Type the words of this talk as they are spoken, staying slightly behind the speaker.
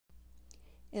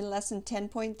In Lesson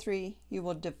 10.3, you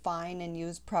will define and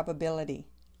use probability.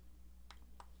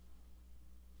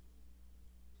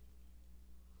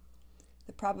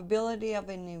 The probability of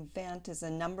an event is a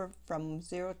number from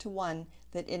 0 to 1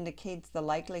 that indicates the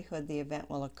likelihood the event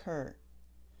will occur.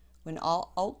 When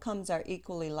all outcomes are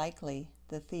equally likely,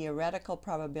 the theoretical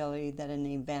probability that an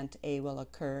event A will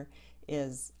occur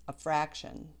is a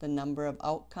fraction, the number of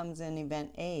outcomes in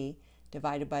event A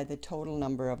divided by the total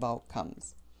number of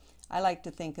outcomes. I like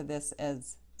to think of this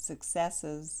as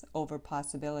successes over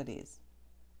possibilities.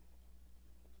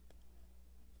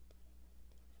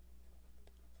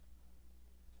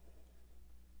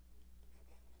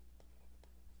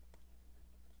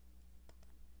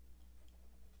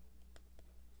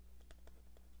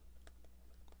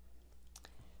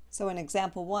 So in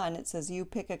example 1, it says you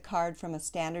pick a card from a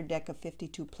standard deck of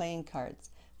 52 playing cards.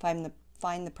 Find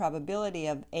the probability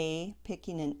of A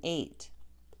picking an 8.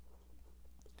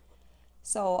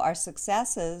 So our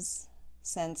successes,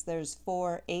 since there's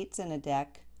 4 8s in a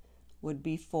deck, would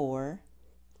be 4.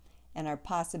 And our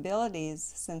possibilities,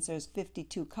 since there's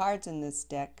 52 cards in this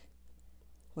deck,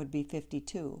 would be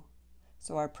 52.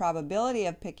 So our probability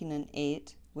of picking an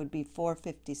 8 would be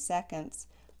 4/52,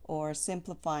 or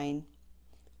simplifying,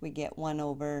 we get 1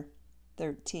 over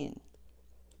 13.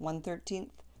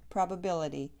 1/13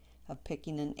 probability of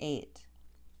picking an 8.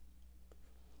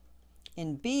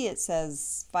 In B, it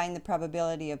says find the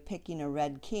probability of picking a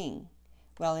red king.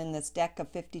 Well, in this deck of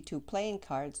 52 playing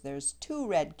cards, there's 2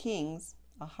 red kings,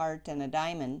 a heart and a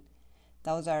diamond.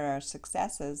 Those are our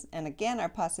successes, and again our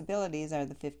possibilities are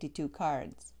the 52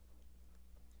 cards.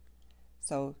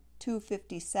 So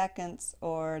 2/52,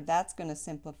 or that's going to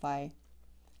simplify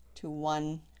to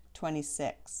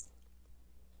 1/26.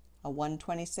 A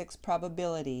 1/26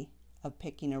 probability of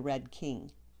picking a red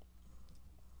king.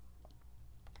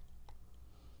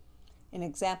 In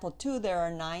example 2, there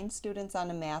are 9 students on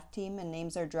a math team and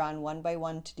names are drawn one by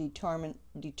one to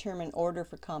determine order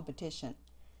for competition.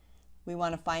 We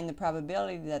want to find the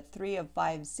probability that 3 of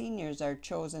 5 seniors are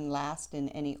chosen last in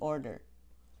any order.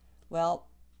 Well,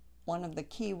 one of the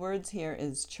key words here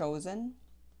is chosen.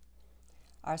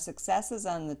 Our successes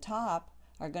on the top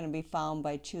are going to be found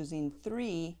by choosing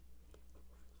 3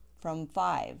 from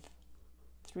 5.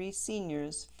 3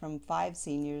 seniors from 5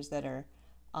 seniors that are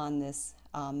on this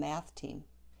math team.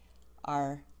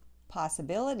 Our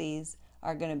possibilities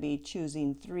are going to be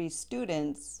choosing 3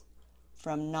 students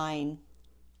from 9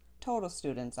 total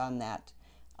students on that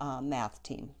math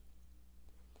team.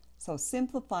 So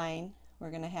simplifying, we're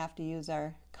going to have to use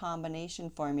our combination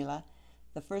formula.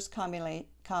 The first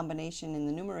combination in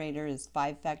the numerator is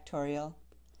 5 factorial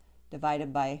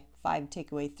divided by 5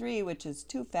 take away 3, which is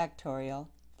 2 factorial,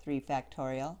 3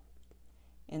 factorial.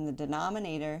 In the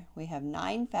denominator, we have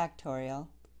 9 factorial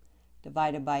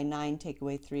divided by 9 take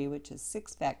away 3, which is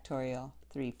 6 factorial,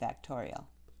 3 factorial.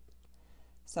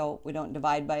 So we don't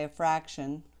divide by a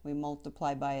fraction, we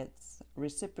multiply by its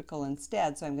reciprocal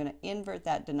instead. So I'm going to invert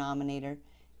that denominator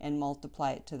and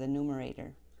multiply it to the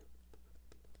numerator.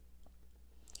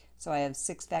 So I have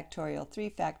 6 factorial, 3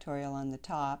 factorial on the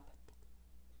top,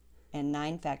 and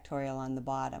 9 factorial on the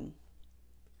bottom.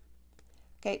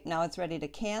 Okay, now it's ready to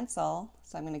cancel,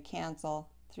 so I'm going to cancel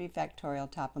 3 factorial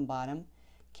top and bottom,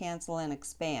 cancel and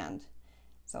expand.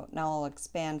 So now I'll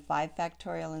expand 5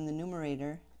 factorial in the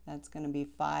numerator. That's going to be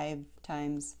 5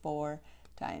 times 4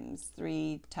 times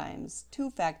 3 times 2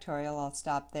 factorial. I'll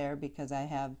stop there because I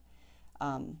have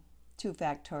 2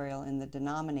 factorial in the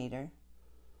denominator.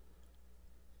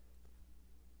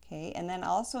 Okay, and then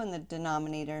also in the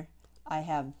denominator I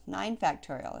have 9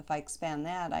 factorial. If I expand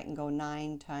that, I can go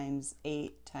 9 times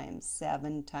 8 times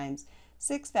 7 times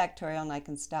 6 factorial, and I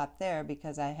can stop there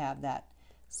because I have that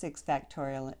 6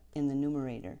 factorial in the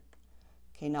numerator.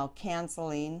 Okay, now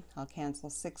canceling, I'll cancel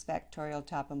 6 factorial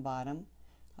top and bottom.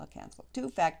 I'll cancel 2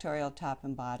 factorial top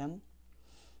and bottom.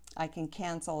 I can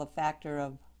cancel a factor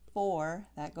of 4,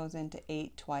 that goes into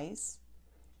 8 twice.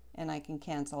 And I can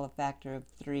cancel a factor of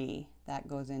 3, that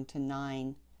goes into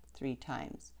 9 3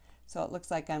 times. So it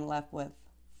looks like I'm left with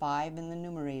 5 in the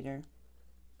numerator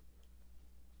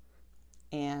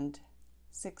and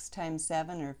 6 times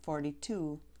 7, or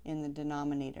 42, in the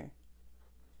denominator.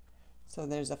 So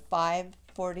there's a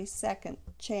 5/42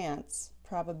 chance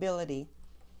probability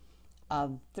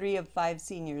of 3 of 5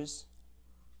 seniors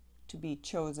to be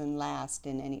chosen last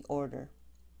in any order.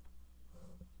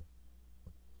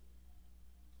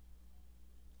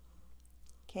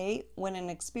 Okay, when an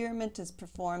experiment is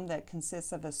performed that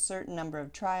consists of a certain number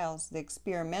of trials, the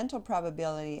experimental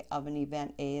probability of an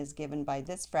event A is given by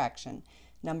this fraction,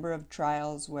 number of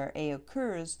trials where A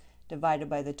occurs divided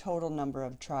by the total number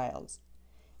of trials.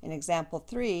 In example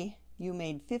 3, you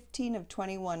made 15 of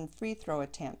 21 free throw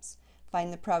attempts.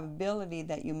 Find the probability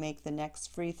that you make the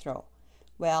next free throw.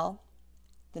 Well,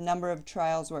 the number of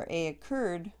trials where A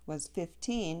occurred was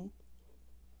 15,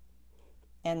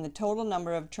 and the total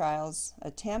number of trials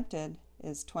attempted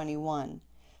is 21.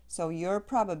 So your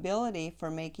probability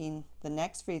for making the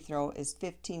next free throw is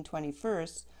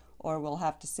 15/21, or we'll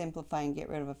have to simplify and get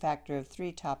rid of a factor of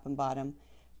 3 top and bottom,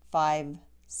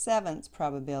 5/7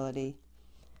 probability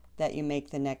that you make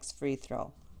the next free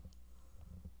throw.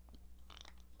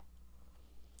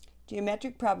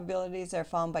 Geometric probabilities are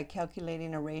found by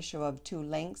calculating a ratio of two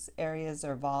lengths, areas,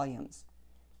 or volumes.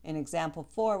 In example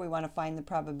 4, we want to find the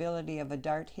probability of a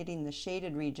dart hitting the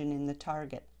shaded region in the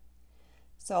target.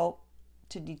 So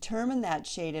to determine that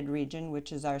shaded region,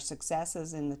 which is our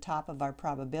successes in the top of our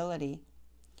probability,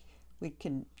 we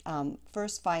could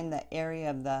first find the area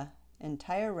of the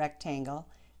entire rectangle,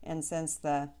 and since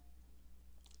the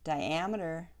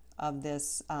diameter of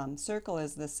this circle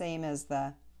is the same as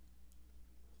the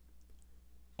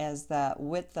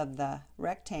width of the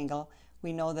rectangle,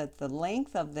 we know that the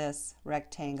length of this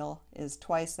rectangle is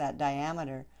twice that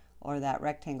diameter, or that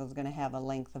rectangle is going to have a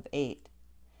length of 8.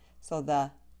 So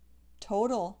the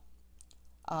total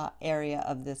area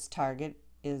of this target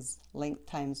is length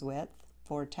times width,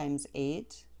 4 times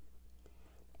 8.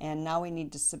 And now we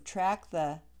need to subtract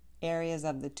the areas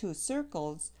of the two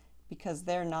circles because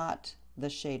they're not the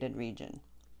shaded region.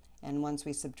 And once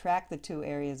we subtract the two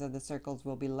areas of the circles,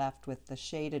 we'll be left with the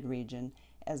shaded region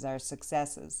as our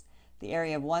successes. The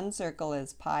area of one circle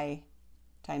is pi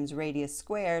times radius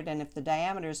squared, and if the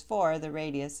diameter is 4, the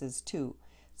radius is 2.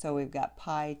 So we've got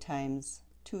pi times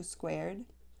 2 squared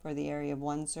for the area of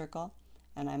one circle,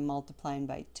 and I'm multiplying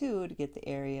by 2 to get the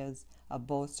areas of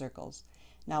both circles.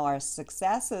 Now our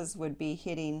successes would be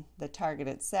hitting the target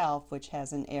itself, which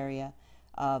has an area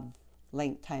of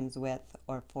length times width,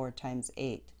 or 4 times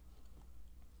 8,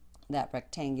 that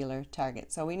rectangular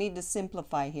target. So we need to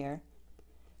simplify here.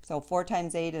 So 4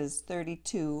 times 8 is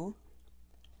 32,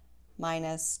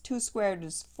 minus 2 squared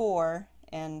is 4,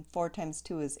 and 4 times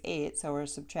 2 is 8, so we're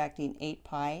subtracting 8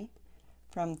 pi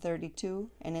from 32,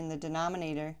 and in the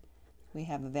denominator we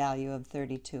have a value of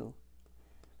 32.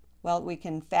 Well, we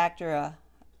can factor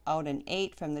out an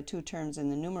 8 from the two terms in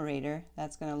the numerator.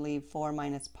 That's going to leave 4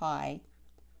 minus pi,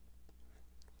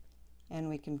 and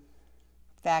we can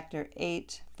factor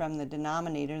 8 from the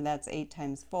denominator. That's 8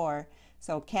 times 4.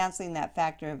 So canceling that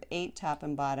factor of 8 top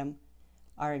and bottom,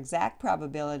 our exact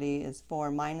probability is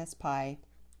 4 minus pi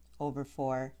over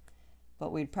 4,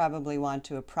 but we'd probably want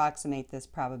to approximate this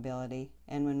probability.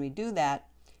 And when we do that,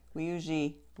 we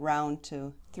usually round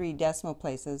to 3 decimal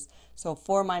places. So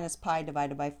 4 minus pi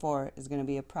divided by 4 is going to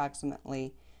be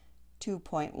approximately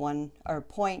 2.1 or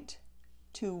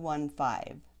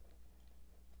 0.215.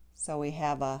 So we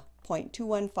have a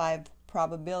 0.215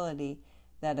 probability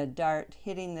that a dart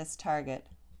hitting this target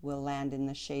will land in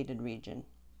the shaded region.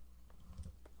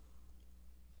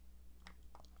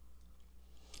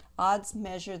 Odds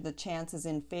measure the chances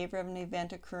in favor of an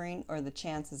event occurring or the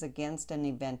chances against an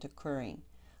event occurring.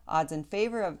 Odds in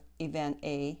favor of event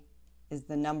A is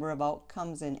the number of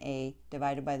outcomes in A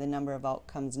divided by the number of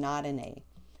outcomes not in A.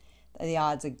 The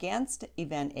odds against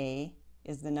event A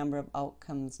is the number of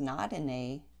outcomes not in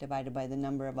A divided by the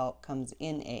number of outcomes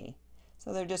in A.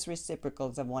 So they're just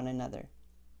reciprocals of one another.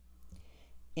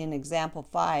 In example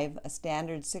 5, a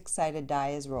standard 6-sided die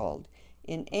is rolled.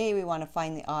 In A, we want to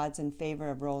find the odds in favor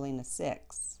of rolling a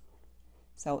 6.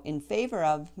 So in favor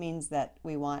of means that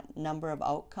we want number of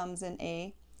outcomes in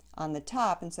A on the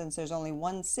top, and since there's only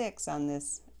one 6 on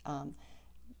this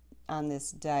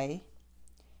die,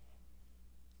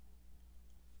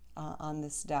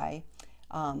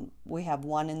 we have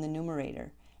 1 in the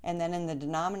numerator. And then in the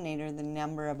denominator, the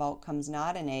number of outcomes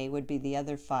not in A would be the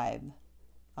other 5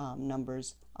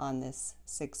 numbers on this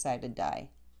 6-sided die.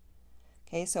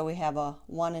 Okay, so we have a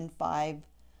 1 in 5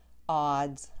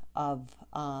 odds of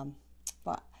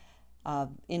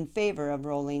in favor of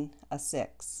rolling a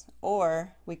 6.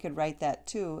 Or we could write that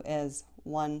too as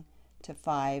 1 to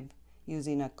 5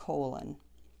 using a colon.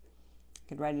 We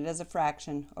could write it as a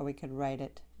fraction, or we could write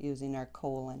it using our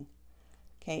colon.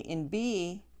 Okay, in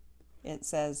B, it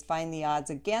says find the odds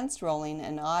against rolling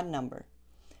an odd number.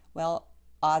 Well,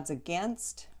 odds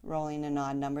against rolling an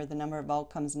odd number, the number of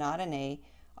outcomes not in A,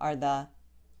 are the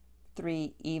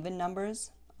 3 even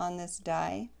numbers on this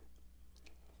die.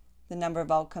 The number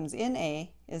of outcomes in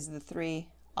A is the 3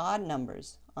 odd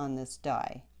numbers on this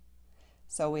die.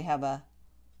 So we have a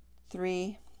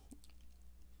 3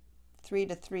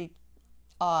 to 3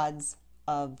 odds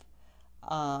of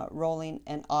rolling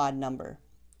an odd number.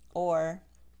 Or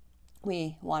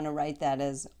we want to write that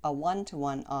as a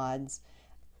 1-to-1 odds,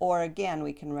 or again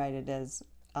we can write it as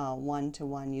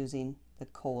 1-to-1 using the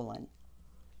colon.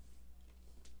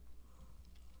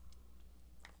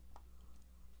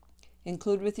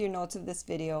 Include with your notes of this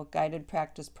video guided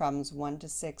practice problems 1 to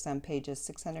 6 on pages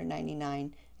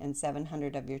 699 and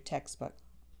 700 of your textbook.